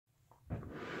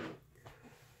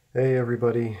Hey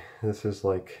everybody, this is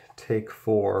like take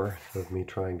 4 of me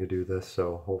trying to do this,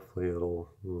 so hopefully it'll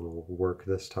work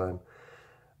this time.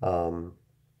 Um,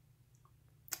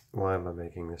 why am I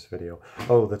making this video?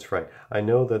 Oh, that's right. I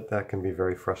know that that can be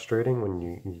very frustrating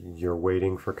when you're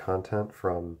waiting for content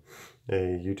from a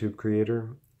YouTube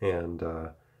creator, and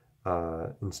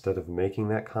instead of making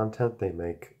that content, they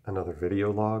make another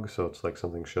video log. So it's like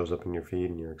something shows up in your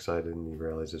feed and you're excited and you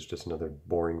realize it's just another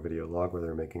boring video log where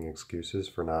they're making excuses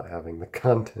for not having the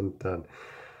content done.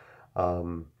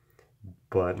 Um,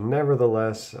 but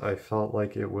nevertheless, I felt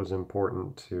like it was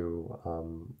important to,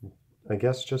 I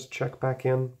guess, just check back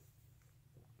in,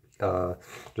 uh,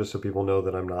 just so people know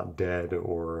that I'm not dead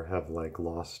or have like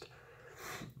lost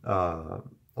uh,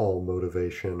 all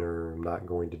motivation or I'm not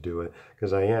going to do it,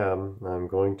 because I am. I'm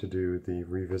going to do the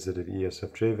revisited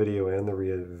ESFJ video and the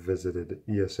revisited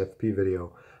ESFP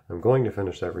video. I'm going to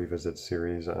finish that revisit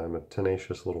series. I'm a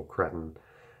tenacious little cretin,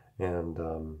 and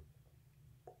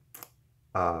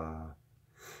uh,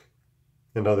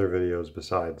 and other videos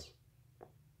besides.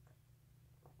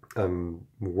 I'm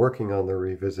working on the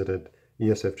revisited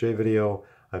ESFJ video.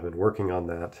 I've been working on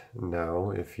that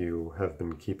now, if you have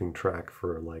been keeping track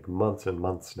for like months and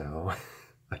months now.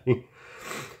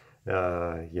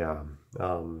 Yeah.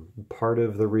 Part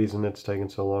of the reason it's taken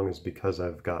so long is because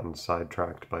I've gotten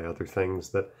sidetracked by other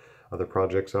things, that other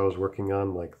projects I was working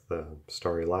on, like the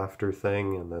Starry Laughter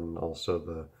thing, and then also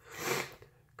the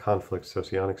conflict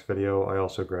socionics video. I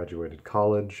also graduated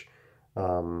college,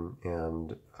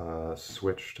 and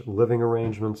switched living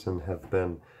arrangements and have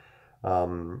been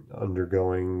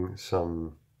undergoing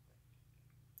some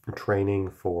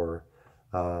training for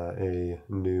a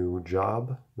new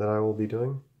job that I will be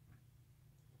doing.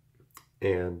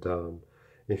 And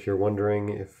if you're wondering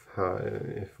if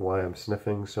why I'm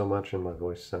sniffing so much and my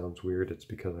voice sounds weird, it's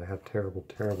because I have terrible,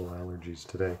 terrible allergies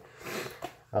today.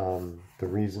 The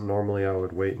reason, normally I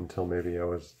would wait until maybe I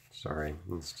was, sorry,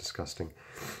 it's disgusting.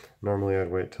 Normally I'd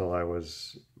wait till I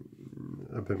was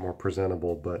a bit more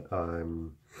presentable, but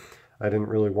I didn't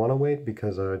really want to wait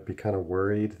because I'd be kind of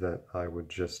worried that I would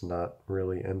just not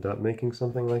really end up making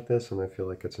something like this, and I feel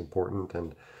like it's important,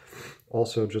 and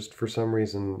also just for some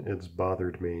reason it's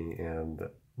bothered me, and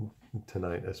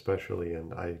tonight especially,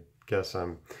 and I guess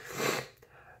I'm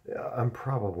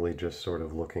probably just sort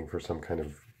of looking for some kind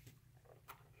of,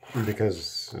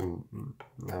 because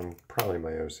probably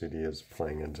my OCD is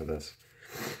playing into this,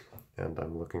 and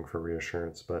I'm looking for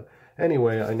reassurance. But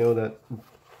anyway, I know that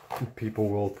people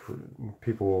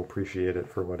will appreciate it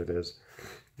for what it is.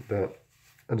 That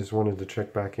I just wanted to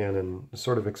check back in and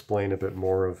sort of explain a bit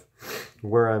more of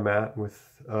where I'm at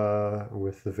with the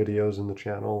videos in the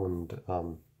channel,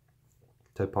 and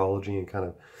typology, and kind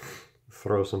of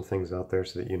throw some things out there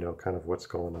so that you know kind of what's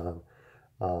going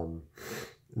on.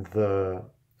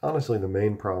 Honestly, the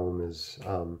main problem is,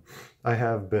 I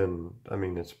have been, I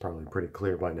mean, it's probably pretty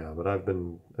clear by now, but I've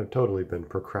totally been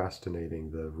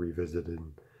procrastinating the revisited,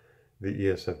 the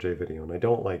ESFJ video, and I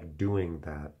don't like doing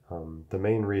that. The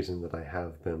main reason that I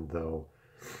have been, though,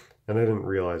 and I didn't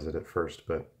realize it at first,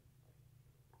 but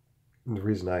the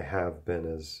reason I have been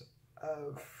is,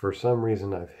 for some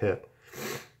reason I've hit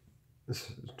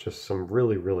just some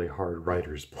really, really hard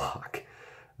writer's block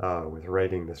with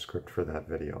writing the script for that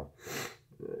video.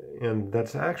 And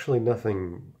that's actually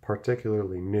nothing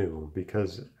particularly new,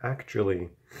 because actually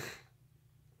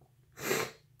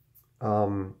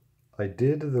I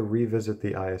did the revisit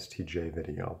the ISTJ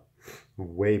video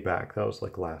way back. That was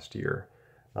like last year,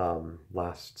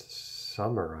 last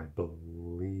summer, I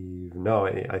believe. No,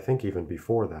 I think even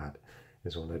before that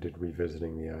is when I did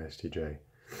revisiting the ISTJ.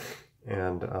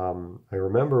 And I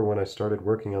remember when I started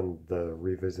working on the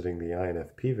revisiting the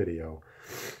INFP video,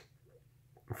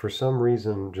 for some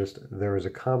reason, just there was a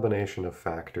combination of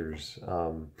factors,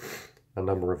 a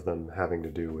number of them having to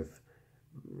do with,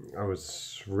 I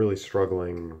was really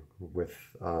struggling with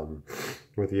the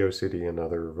OCD and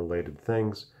other related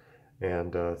things,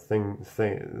 and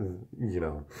you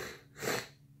know,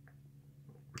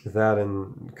 that,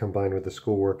 and combined with the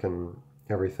schoolwork and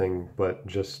everything, but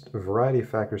just a variety of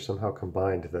factors somehow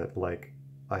combined that, like,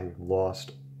 I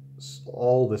lost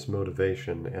all this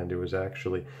motivation. And it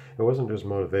wasn't just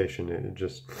motivation, it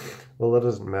just, well, it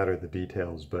doesn't matter the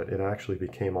details, but it actually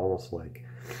became almost like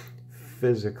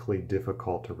physically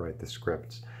difficult to write the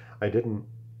scripts. I didn't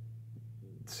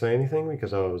say anything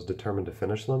because I was determined to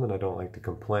finish them, and I don't like to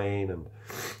complain,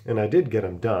 and I did get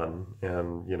them done,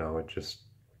 and you know, it just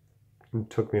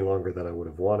took me longer than I would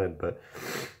have wanted. But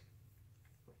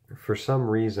for some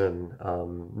reason,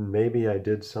 maybe I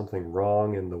did something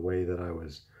wrong in the way that I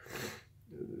was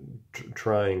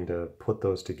trying to put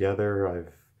those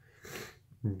together.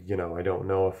 you know, I don't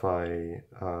know if I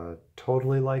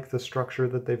totally like the structure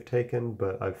that they've taken,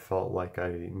 but I felt like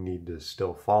I need to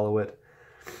still follow it.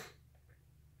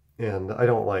 And I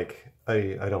don't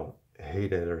I don't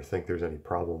hate it or think there's any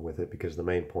problem with it, because the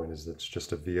main point is it's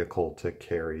just a vehicle to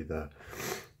carry the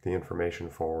information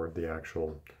forward, the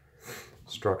actual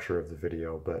structure of the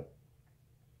video. But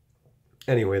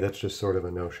anyway, that's just sort of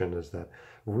a notion, is that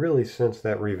really since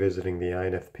that revisiting the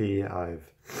INFP,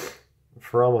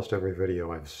 for almost every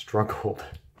video I've struggled.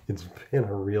 It's been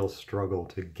a real struggle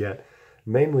to get,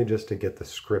 mainly just to get the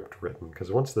script written,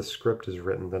 because once the script is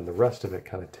written, then the rest of it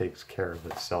kind of takes care of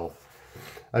itself.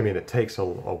 I mean, it takes a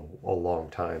long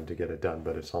time to get it done,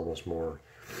 but it's almost more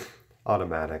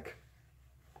automatic,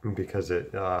 because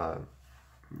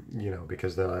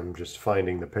because then I'm just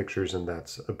finding the pictures, and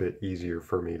that's a bit easier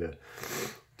for me to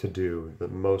do. The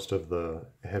most of the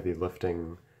heavy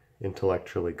lifting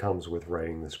intellectually comes with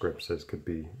writing the scripts, as could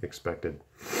be expected.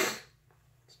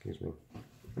 Excuse me.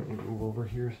 Let me move over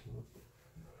here.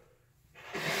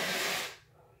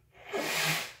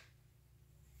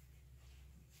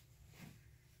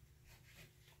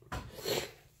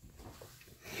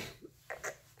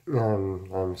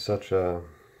 I'm such a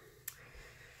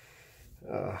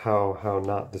how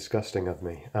not disgusting of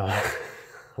me.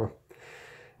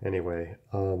 Anyway,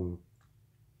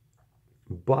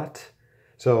 but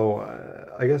so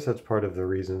I guess that's part of the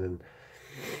reason.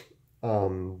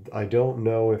 And I don't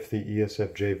know if the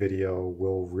ESFJ video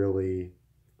will really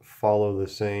follow the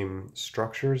same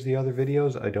structure as the other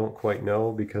videos. I don't quite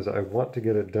know, because I want to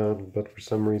get it done, but for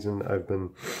some reason I've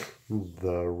been,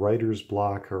 the writer's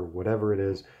block or whatever it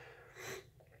is.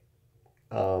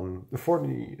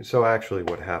 So actually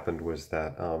what happened was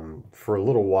that for a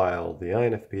little while, the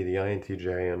INFP, the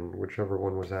INTJ, and whichever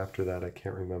one was after that, I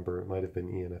can't remember, it might have been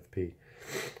ENFP.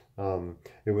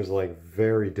 It was like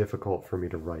very difficult for me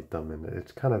to write them, and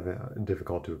it's kind of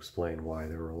difficult to explain why.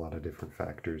 There were a lot of different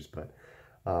factors, but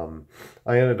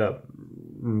I ended up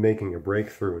making a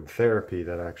breakthrough in therapy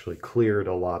that actually cleared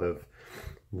a lot of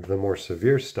the more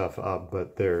severe stuff up,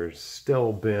 but there's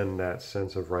still been that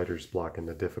sense of writer's block and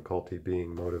the difficulty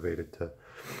being motivated to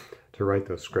write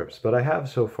those scripts. But I have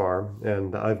so far,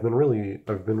 and I've been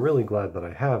really glad that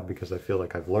I have, because I feel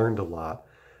like I've learned a lot.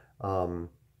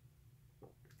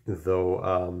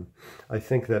 Though I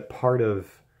think that part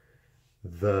of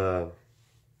the,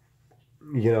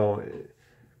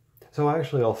 so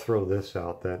actually I'll throw this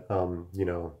out, that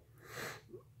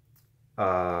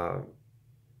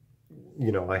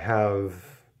I have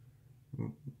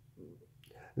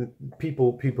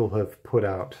people have put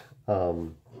out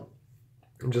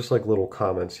just like little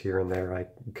comments here and there. I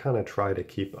kind of try to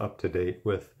keep up to date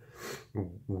with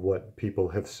what people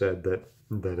have said that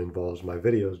involves my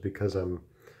videos, because I'm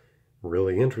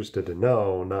really interested to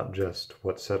know not just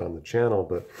what's said on the channel,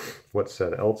 but what's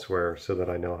said elsewhere, so that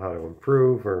I know how to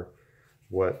improve, or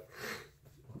what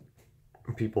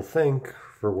people think,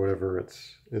 for whatever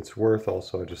it's worth.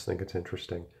 Also, I just think it's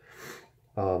interesting.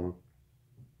 And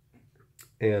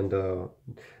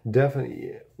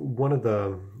definitely one of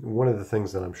the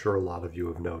things that I'm sure a lot of you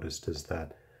have noticed is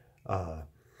that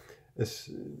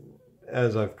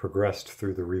as I've progressed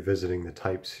through the Revisiting the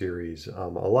Type series, a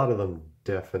lot of them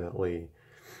definitely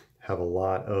have a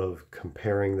lot of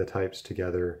comparing the types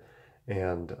together,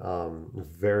 and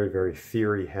very, very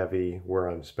theory heavy, where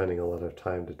I'm spending a lot of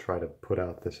time to try to put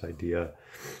out this idea,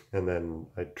 and then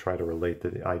I try to relate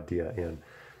the idea in.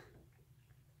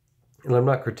 And I'm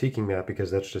not critiquing that,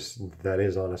 because that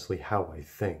is honestly how I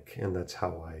think, and that's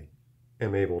how I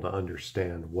am able to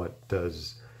understand what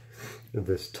does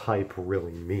this type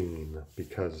really mean,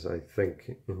 because I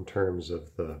think in terms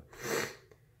of the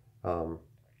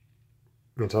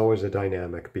it's always a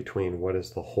dynamic between what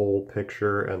is the whole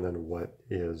picture, and then what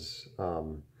is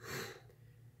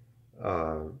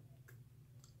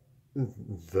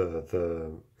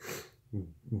the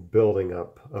building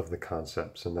up of the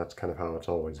concepts. And that's kind of how it's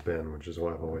always been, which is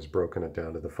why I've always broken it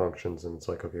down to the functions. And it's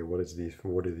like, okay, what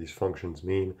do these functions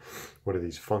mean? What do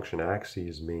these function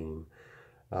axes mean?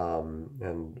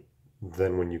 And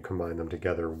then when you combine them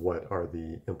together, what are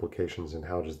the implications, and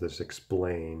how does this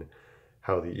explain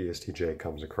how the ESTJ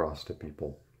comes across to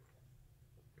people,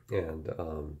 and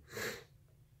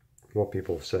what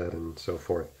people have said, and so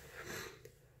forth.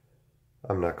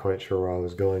 I'm not quite sure where I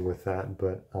was going with that,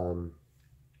 but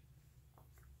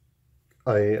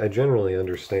I generally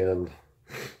understand,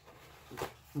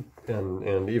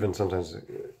 and even sometimes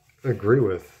agree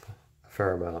with a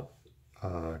fair amount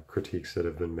critiques that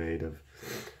have been made of,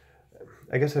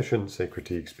 I guess I shouldn't say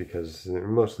critiques, because they're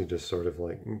mostly just sort of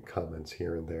like comments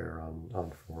here and there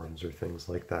on forums or things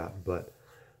like that. But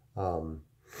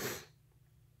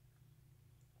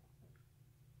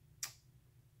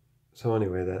so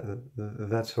anyway,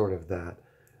 that's sort of that.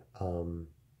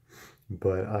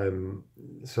 But I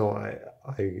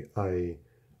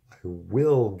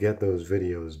will get those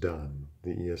videos done,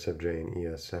 the ESFJ and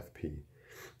ESFP.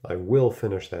 I will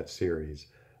finish that series,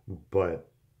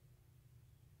 but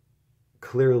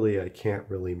clearly I can't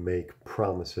really make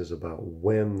promises about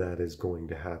when that is going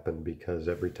to happen, because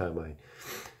every time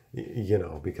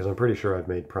because I'm pretty sure I've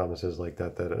made promises like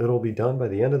that it'll be done by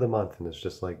the end of the month, and it's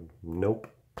just like, nope,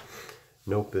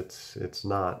 it's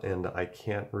not, and I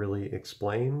can't really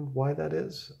explain why that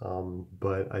is.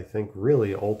 But I think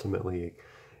really ultimately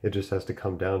it just has to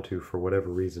come down to, for whatever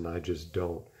reason, I just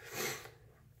don't.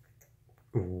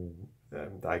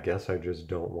 I guess I just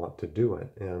don't want to do it,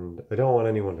 and I don't want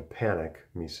anyone to panic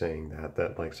me saying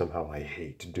that like somehow I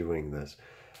hate doing this.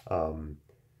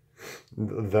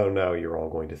 Though now you're all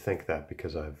going to think that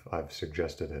because I've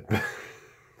suggested it.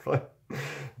 But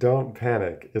don't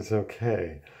panic. It's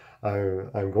okay.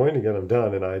 I'm going to get them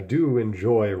done, and I do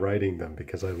enjoy writing them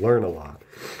because I learn a lot.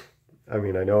 I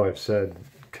mean, I know I've said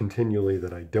continually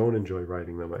that I don't enjoy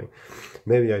writing them.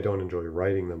 Maybe I don't enjoy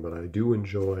writing them, but I do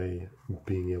enjoy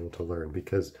being able to learn,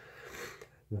 because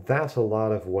that's a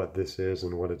lot of what this is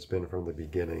and what it's been from the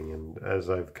beginning. And as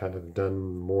I've kind of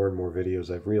done more and more videos,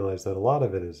 I've realized that a lot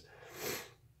of it is,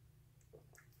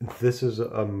 this is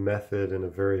a method, and a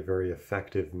very, very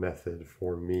effective method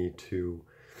for me to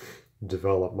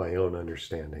develop my own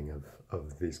understanding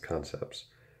of these concepts.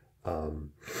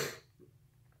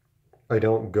 I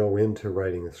don't go into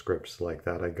writing the scripts like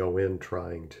that. I go in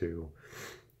trying to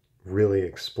really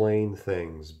explain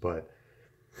things, but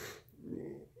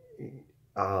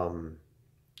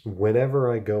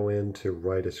whenever I go in to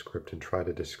write a script and try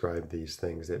to describe these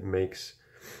things, it makes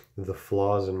the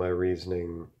flaws in my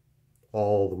reasoning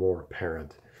all the more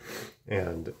apparent.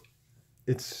 And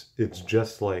it's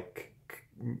just like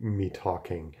me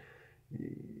talking.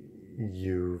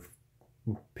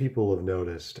 People have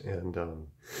noticed, and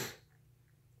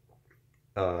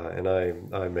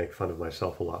I make fun of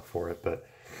myself a lot for it, but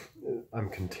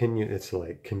it's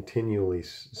like continually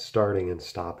starting and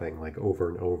stopping, like over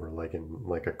and over, like in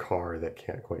like a car that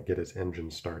can't quite get its engine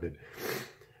started.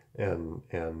 And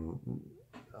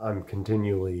I'm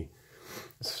continually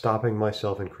stopping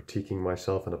myself and critiquing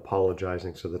myself and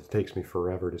apologizing, so that it takes me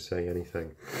forever to say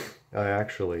anything. I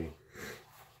actually,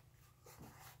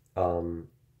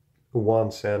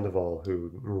 Juan Sandoval,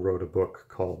 who wrote a book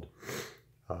called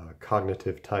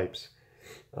Cognitive Types.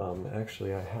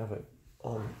 Actually, I have it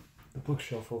on the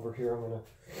bookshelf over here. I'm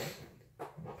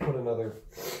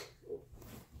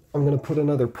gonna put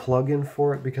another plug in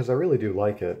for it, because I really do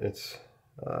like it. It's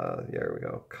there we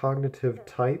go. Cognitive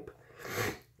Type.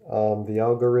 The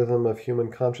algorithm of human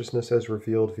consciousness as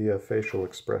revealed via facial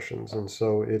expressions. And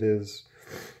so it is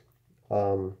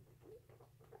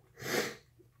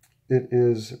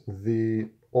the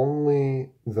only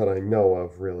that I know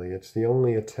of, really. It's the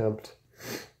only attempt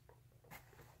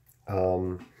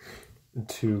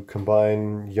to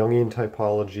combine Jungian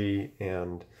typology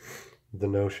and the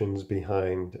notions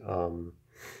behind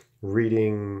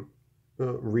reading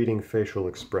facial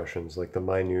expressions, like the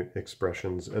minute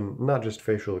expressions, and not just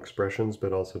facial expressions,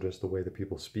 but also just the way that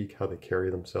people speak, how they carry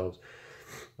themselves.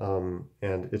 And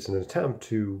it's an attempt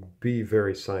to be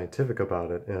very scientific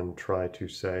about it and try to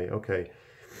say, okay,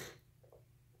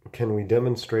 can we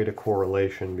demonstrate a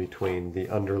correlation between the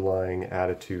underlying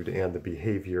attitude and the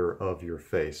behavior of your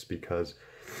face? Because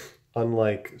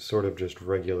unlike sort of just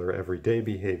regular everyday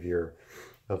behavior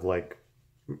of like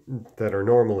that are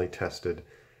normally tested,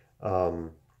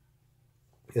 and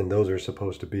those are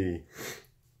supposed to be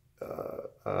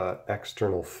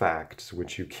external facts,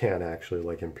 which you can actually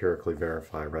like empirically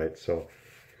verify, right? So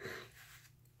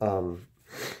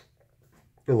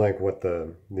like what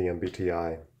the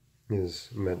MBTI is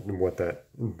meant, what that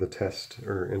the test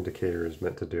or indicator is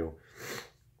meant to do.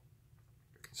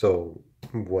 So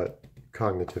what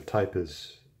Cognitive Type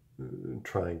is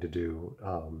trying to do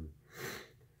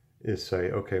is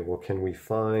say, okay, well, can we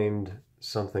find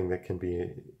something that can be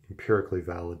empirically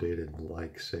validated,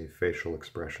 like, say, facial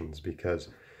expressions? Because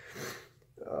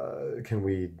can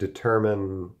we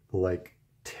determine, like,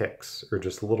 tics or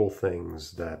just little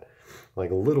things that,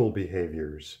 like, little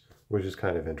behaviors, which is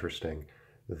kind of interesting,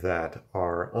 that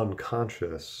are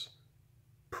unconscious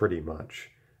pretty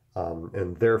much,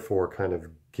 and therefore kind of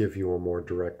give you a more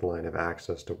direct line of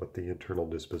access to what the internal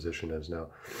disposition is. Now,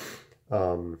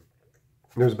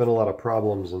 there's been a lot of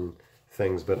problems and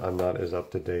things, but I'm not as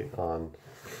up to date on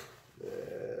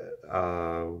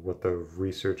what the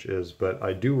research is, but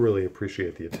I do really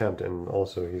appreciate the attempt, and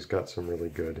also he's got some really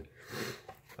good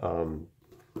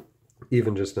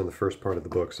even just in the first part of the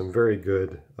book, some very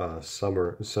good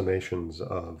summations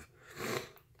of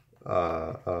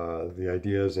the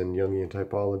ideas in Jungian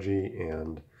typology,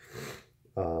 and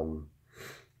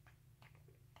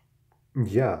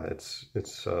yeah, it's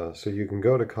so you can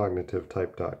go to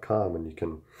cognitivetype.com and you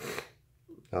can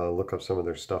look up some of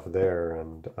their stuff there,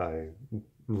 and I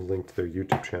linked their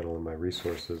YouTube channel in my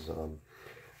resources.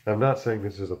 I'm not saying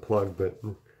this is a plug, but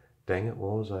dang it,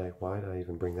 why did I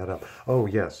even bring that up? Oh,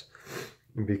 yes,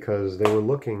 because they were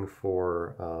looking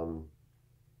for,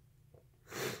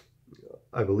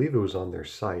 I believe it was on their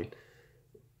site,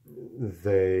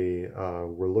 they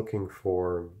were looking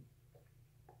for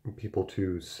people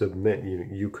to submit.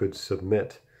 You could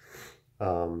submit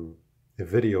a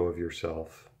video of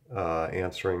yourself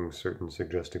answering certain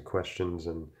suggested questions,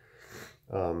 and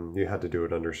you had to do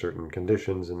it under certain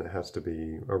conditions, and it has to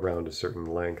be around a certain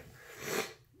length.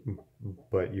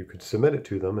 But you could submit it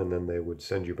to them, and then they would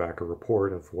send you back a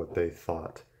report of what they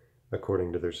thought,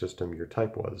 according to their system, your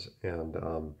type was. And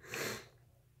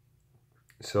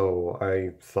so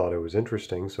I thought it was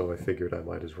interesting, so I figured I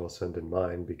might as well send in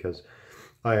mine, because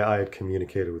I had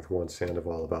communicated with Juan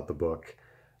Sandoval about the book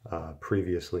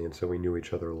previously, and so we knew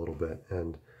each other a little bit.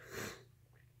 And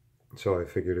so I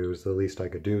figured it was the least I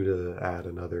could do to add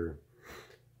another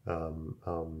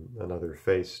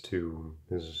face to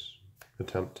his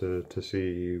attempt to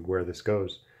see where this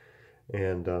goes.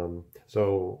 And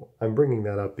so I'm bringing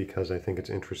that up because I think it's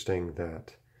interesting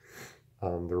that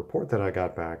the report that I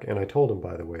got back, and I told him,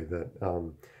 by the way, that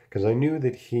because I knew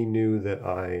that he knew that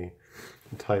I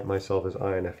type myself as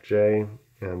INFJ,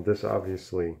 and this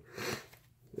obviously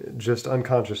just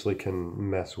unconsciously can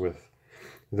mess with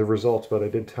the results, but I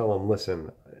did tell him,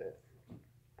 listen,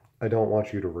 I don't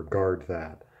want you to regard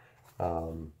that,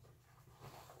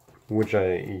 which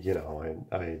I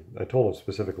told him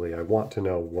specifically, I want to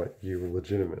know what you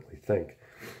legitimately think.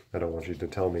 I don't want you to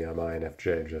tell me I'm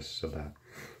INFJ just so that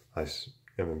I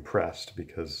am impressed,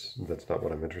 because that's not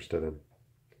what I'm interested in.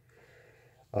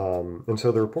 And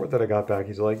so the report that I got back,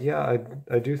 he's like, yeah,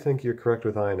 I do think you're correct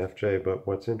with INFJ, but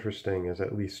what's interesting is,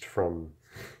 at least from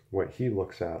what he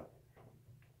looks at,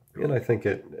 and I think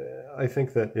that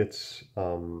it's,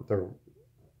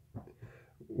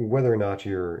 whether or not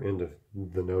you're into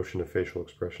the notion of facial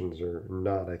expressions or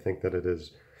not, I think that it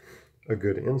is a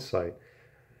good insight.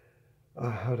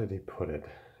 How did he put it?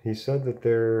 He said that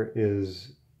there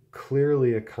is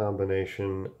clearly a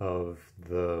combination of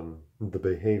the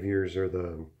behaviors or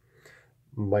the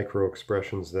micro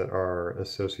expressions that are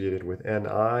associated with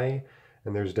NI,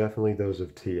 and there's definitely those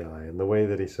of TI. And the way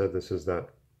that he said this is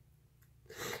that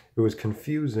it was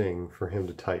confusing for him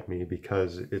to type me,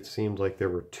 because it seemed like there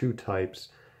were two types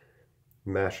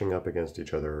mashing up against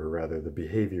each other, or rather the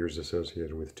behaviors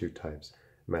associated with two types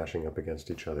mashing up against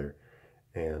each other.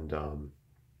 And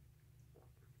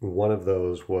one of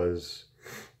those was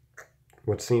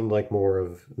what seemed like more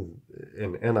of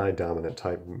an NI dominant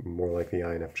type, more like the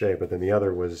INFJ, but then the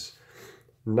other was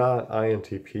not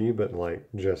INTP, but like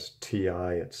just TI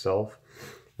itself.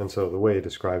 And so the way he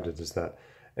described it is that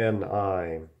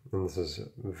NI, and this is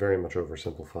very much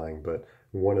oversimplifying, but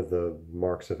one of the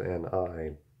marks of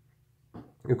NI,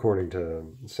 according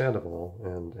to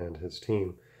Sandoval and his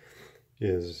team,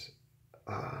 is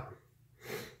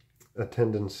a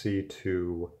tendency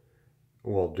to,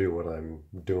 well, do what I'm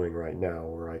doing right now,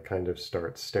 where I kind of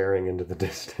start staring into the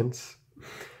distance,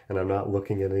 and I'm not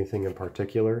looking at anything in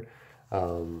particular,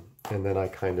 and then I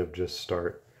kind of just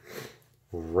start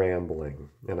rambling,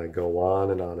 and I go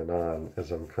on and on and on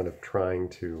as I'm kind of trying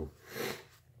to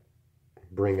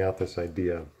bring out this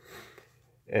idea.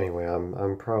 Anyway,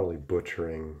 I'm probably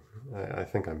butchering, I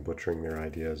think I'm butchering their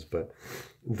ideas, but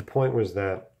the point was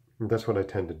that that's what I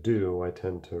tend to do. I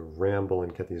tend to ramble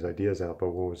and get these ideas out, but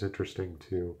what was interesting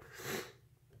to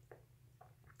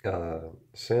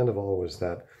Sandoval was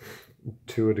that,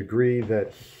 to a degree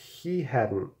that he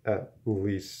hadn't at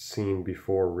least seen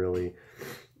before, really,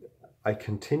 I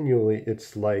continually,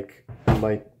 it's like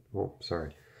my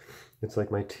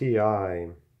TI,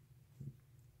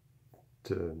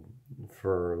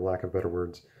 for lack of better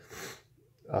words,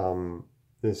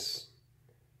 is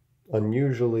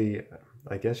unusually,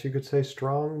 I guess you could say,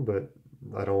 strong, but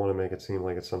I don't want to make it seem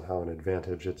like it's somehow an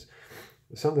advantage. It's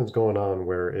something's going on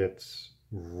where it's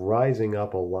rising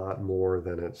up a lot more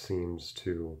than it seems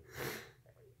to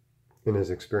in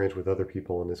his experience with other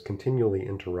people, and is continually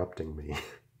interrupting me.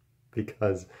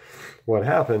 Because what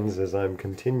happens is I'm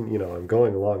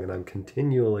going along and I'm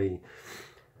continually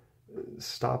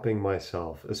stopping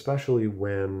myself, especially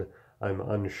when I'm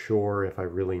unsure if I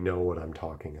really know what I'm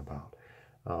talking about.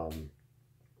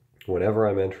 whenever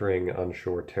I'm entering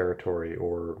unsure territory,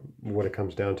 or what it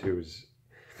comes down to is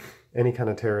any kind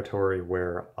of territory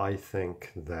where I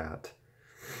think that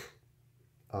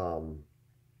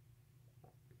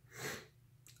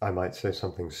I might say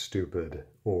something stupid,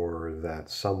 or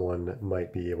that someone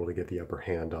might be able to get the upper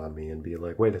hand on me and be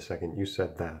like, wait a second, you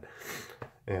said that.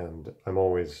 And I'm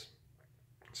always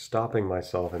stopping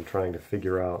myself and trying to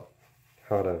figure out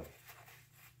how to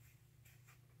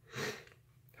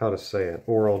say it,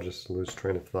 or I'll just lose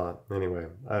train of thought. Anyway,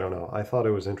 I don't know. I thought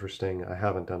it was interesting. I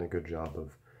haven't done a good job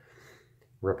of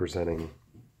representing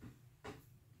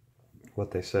what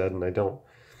they said, and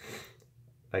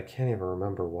I can't even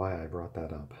remember why I brought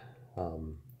that up.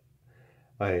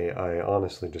 I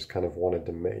honestly just kind of wanted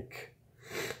to make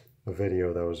a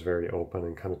video that was very open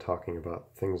and kind of talking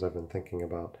about things I've been thinking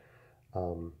about.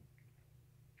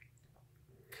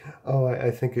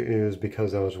 I think it was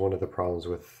because that was one of the problems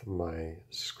with my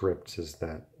scripts, is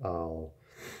that I'll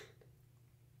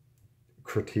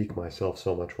critique myself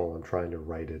so much while I'm trying to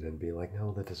write it and be like,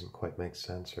 no, that doesn't quite make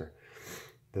sense, or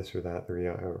this or that,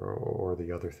 or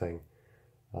the other thing.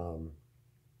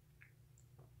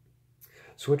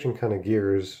 Switching kind of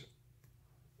gears,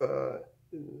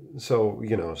 so,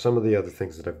 you know, some of the other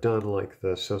things that I've done, like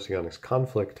the Socionics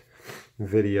conflict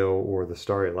video or the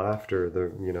Starry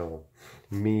Laughter, you know,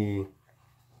 me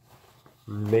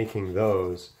making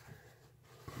those,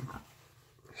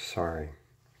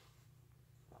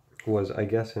 was, I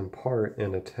guess, in part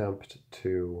an attempt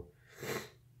to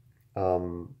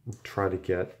try to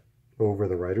get over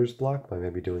the writer's block by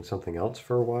maybe doing something else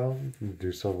for a while,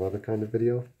 do some other kind of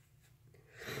video.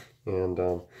 And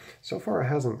so far it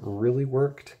hasn't really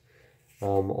worked,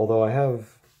 although I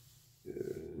have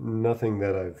nothing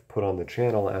that I've put on the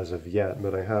channel as of yet,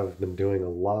 but I have been doing a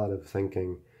lot of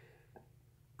thinking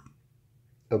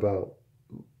about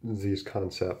these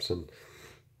concepts and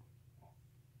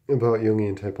about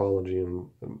Jungian typology, and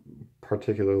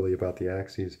particularly about the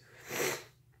axes.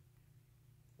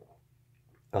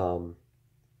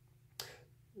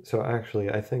 So actually,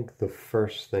 I think the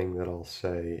first thing that I'll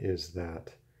say is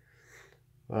that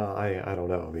I don't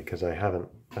know, because I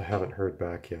haven't heard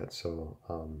back yet. So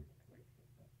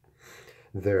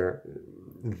there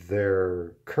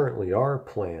currently are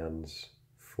plans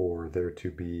for there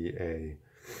to be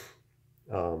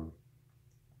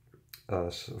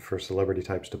for celebrity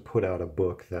types to put out a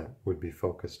book that would be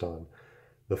focused on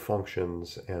the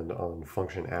functions and on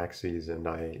function axes, and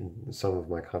some of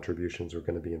my contributions are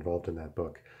going to be involved in that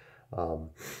book.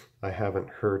 I haven't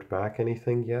heard back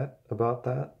anything yet about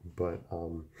that, but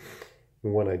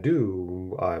when I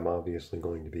do, I'm obviously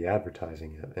going to be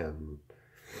advertising it, and,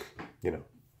 you know,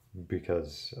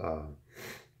 because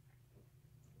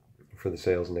for the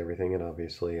sales and everything, and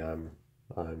obviously I'm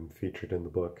featured in the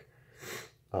book.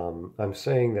 I'm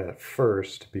saying that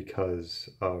first because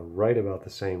right about the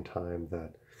same time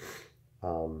that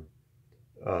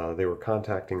they were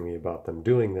contacting me about them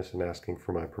doing this and asking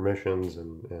for my permissions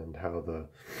and how the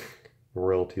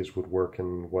royalties would work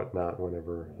and whatnot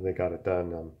whenever they got it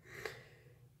done,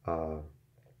 I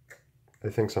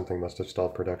think something must have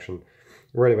stalled production.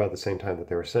 Right about the same time that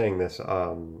they were saying this,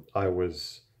 I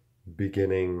was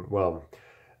beginning, well,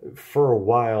 for a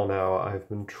while now, I've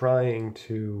been trying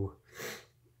to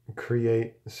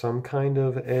create some kind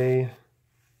of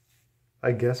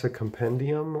I guess a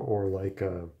compendium, or like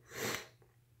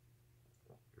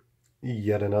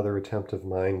yet another attempt of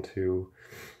mine to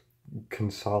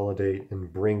consolidate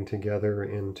and bring together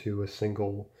into a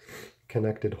single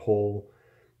connected whole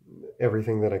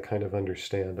everything that I kind of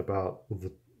understand about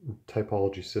the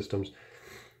typology systems.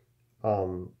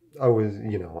 I've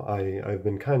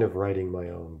been kind of writing my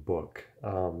own book.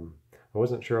 I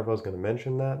wasn't sure if I was going to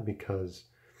mention that because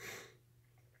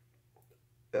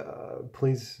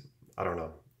please, I don't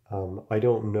know. I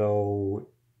don't know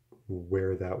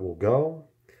where that will go,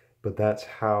 but that's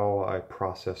how I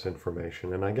process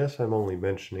information. And I guess I'm only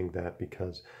mentioning that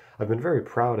because I've been very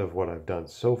proud of what I've done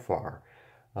so far.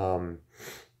 And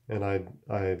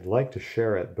I'd like to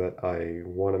share it, but I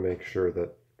want to make sure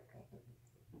that,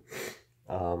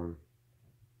 I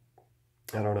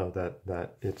don't know,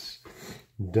 that it's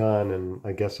done. And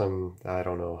I guess I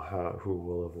don't know who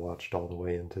will have watched all the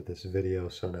way into this video,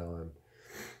 so now I'm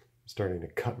starting to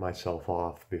cut myself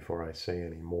off before I say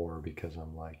any more, because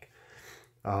I'm like,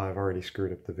 I've already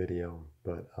screwed up the video.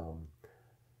 But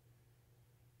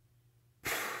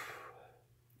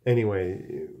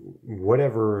anyway,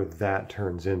 whatever that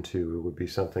turns into, it would be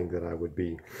something that I would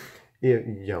be,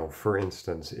 you know, for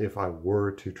instance, if I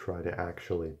were to try to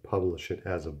actually publish it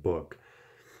as a book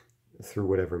through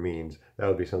whatever means, that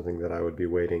would be something that I would be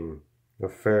waiting a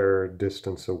fair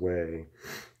distance away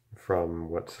from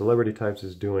what Celebrity Types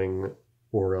is doing,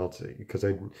 or else, because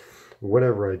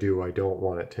whatever I do, I don't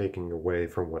want it taking away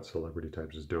from what Celebrity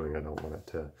Types is doing. I don't want it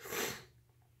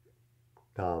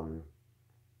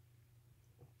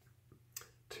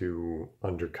to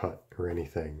undercut or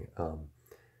anything.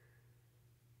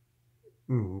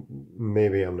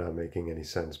 Maybe I'm not making any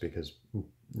sense, because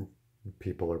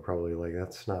people are probably like,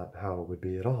 that's not how it would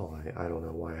be at all. I don't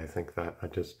know why I think that.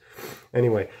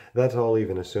 Anyway, that's all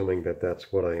even assuming that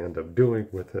that's what I end up doing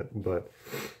with it, but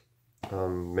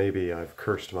maybe I've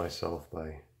cursed myself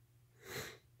by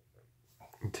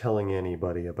telling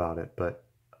anybody about it, but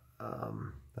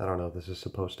I don't know. This is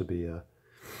supposed to be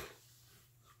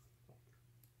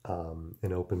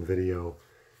an open video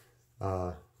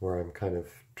where I'm kind of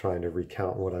trying to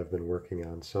recount what I've been working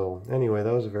on. So anyway,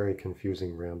 that was a very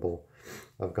confusing ramble.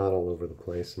 I've gone all over the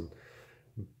place,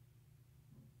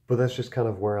 but that's just kind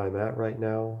of where I'm at right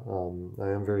now. I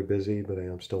am very busy, but I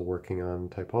am still working on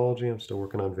typology. I'm still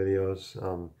working on videos.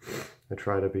 I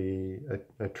try to be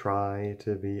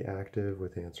active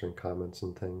with answering comments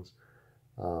and things.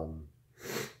 I'm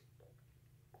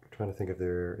trying to think if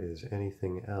there is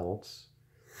anything else.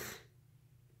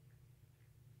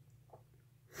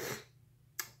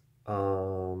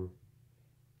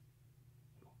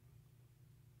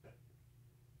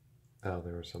 Oh,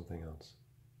 there was something else.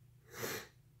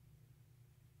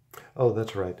 Oh,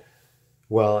 that's right.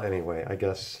 Well, anyway, I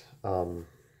guess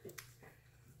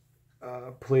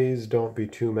please don't be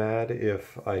too mad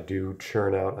if I do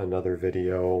churn out another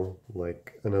video,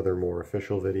 like another more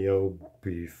official video,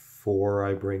 before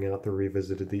I bring out the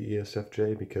Revisited the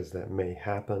ESFJ, because that may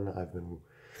happen.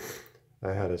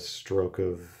 I had a stroke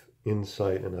of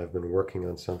insight, and I've been working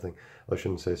on something. I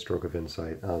shouldn't say stroke of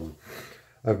insight.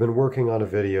 I've been working on a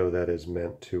video that is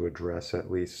meant to address at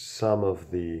least some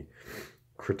of the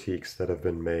critiques that have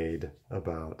been made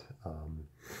about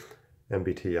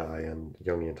MBTI and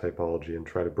Jungian typology, and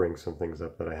try to bring some things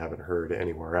up that I haven't heard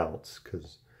anywhere else,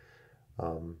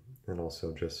 and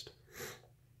also just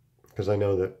because I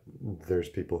know that there's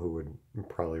people who would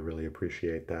probably really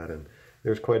appreciate that, and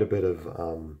there's quite a bit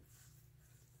of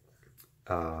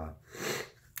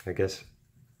I guess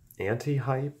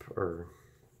anti-hype, or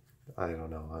I don't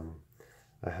know.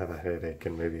 I have a headache,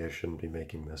 and maybe I shouldn't be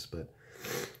making this, but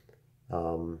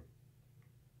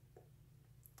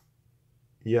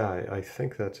yeah, I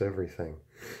think that's everything.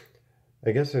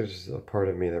 I guess there's a part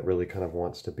of me that really kind of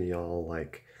wants to be all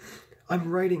like, I'm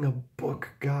writing a book,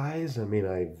 guys. I mean,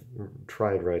 I've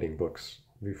tried writing books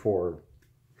before.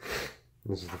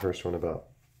 This is the first one about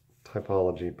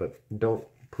typology, but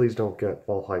please don't get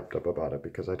all hyped up about it,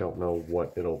 because I don't know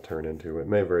what it'll turn into. It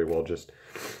may very well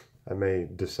I may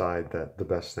decide that the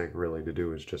best thing really to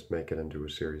do is just make it into a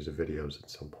series of videos at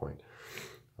some point.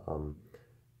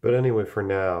 But anyway, for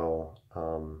now,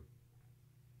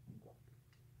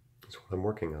 that's what I'm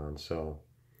working on. So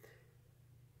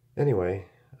anyway,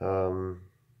 long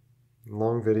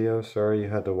video. Sorry you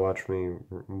had to watch me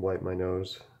wipe my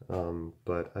nose,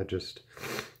 but I just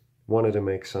wanted to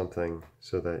make something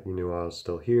so that you knew I was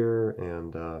still here,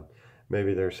 and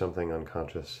maybe there's something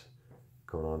unconscious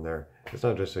going on there. It's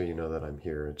not just so you know that I'm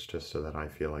here, it's just so that I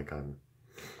feel like I'm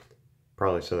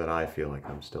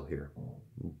still here.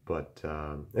 But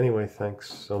anyway,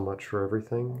 thanks so much for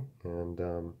everything, and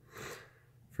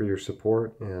for your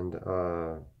support, and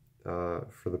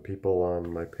for the people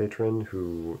on my Patreon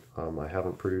who I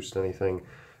haven't produced anything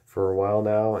for a while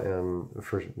now, and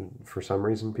for some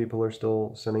reason people are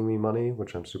still sending me money,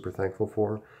 which I'm super thankful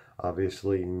for.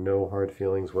 Obviously, no hard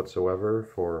feelings whatsoever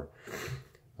for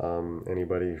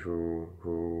anybody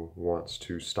who wants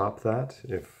to stop that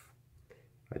if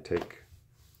I take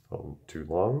too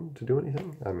long to do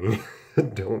anything. I mean,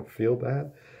 don't feel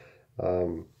bad.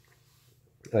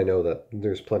 I know that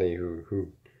there's plenty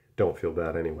who don't feel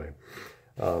bad anyway.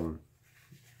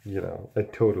 You know, I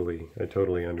totally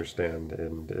understand,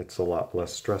 and it's a lot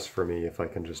less stress for me if I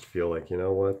can just feel like, you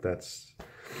know what, that's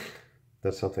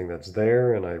something that's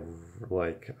there, and I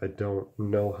don't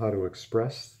know how to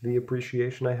express the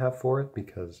appreciation I have for it,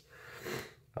 because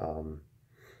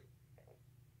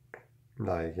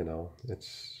you know,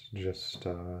 it's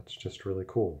just really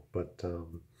cool. But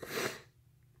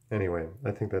anyway,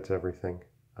 I think that's everything.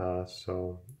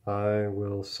 So I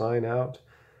will sign out.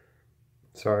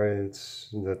 Sorry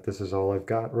that this is all I've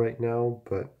got right now,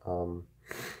 but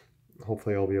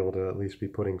hopefully I'll be able to at least be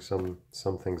putting some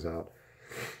things out.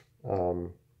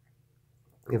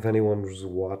 If anyone's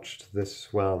watched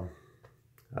this, well,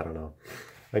 I don't know.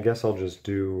 I guess I'll just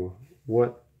do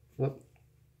what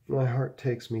my heart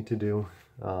takes me to do,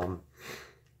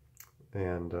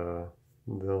 and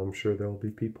I'm sure there'll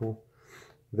be people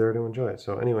there to enjoy it.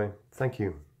 So anyway, thank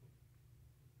you.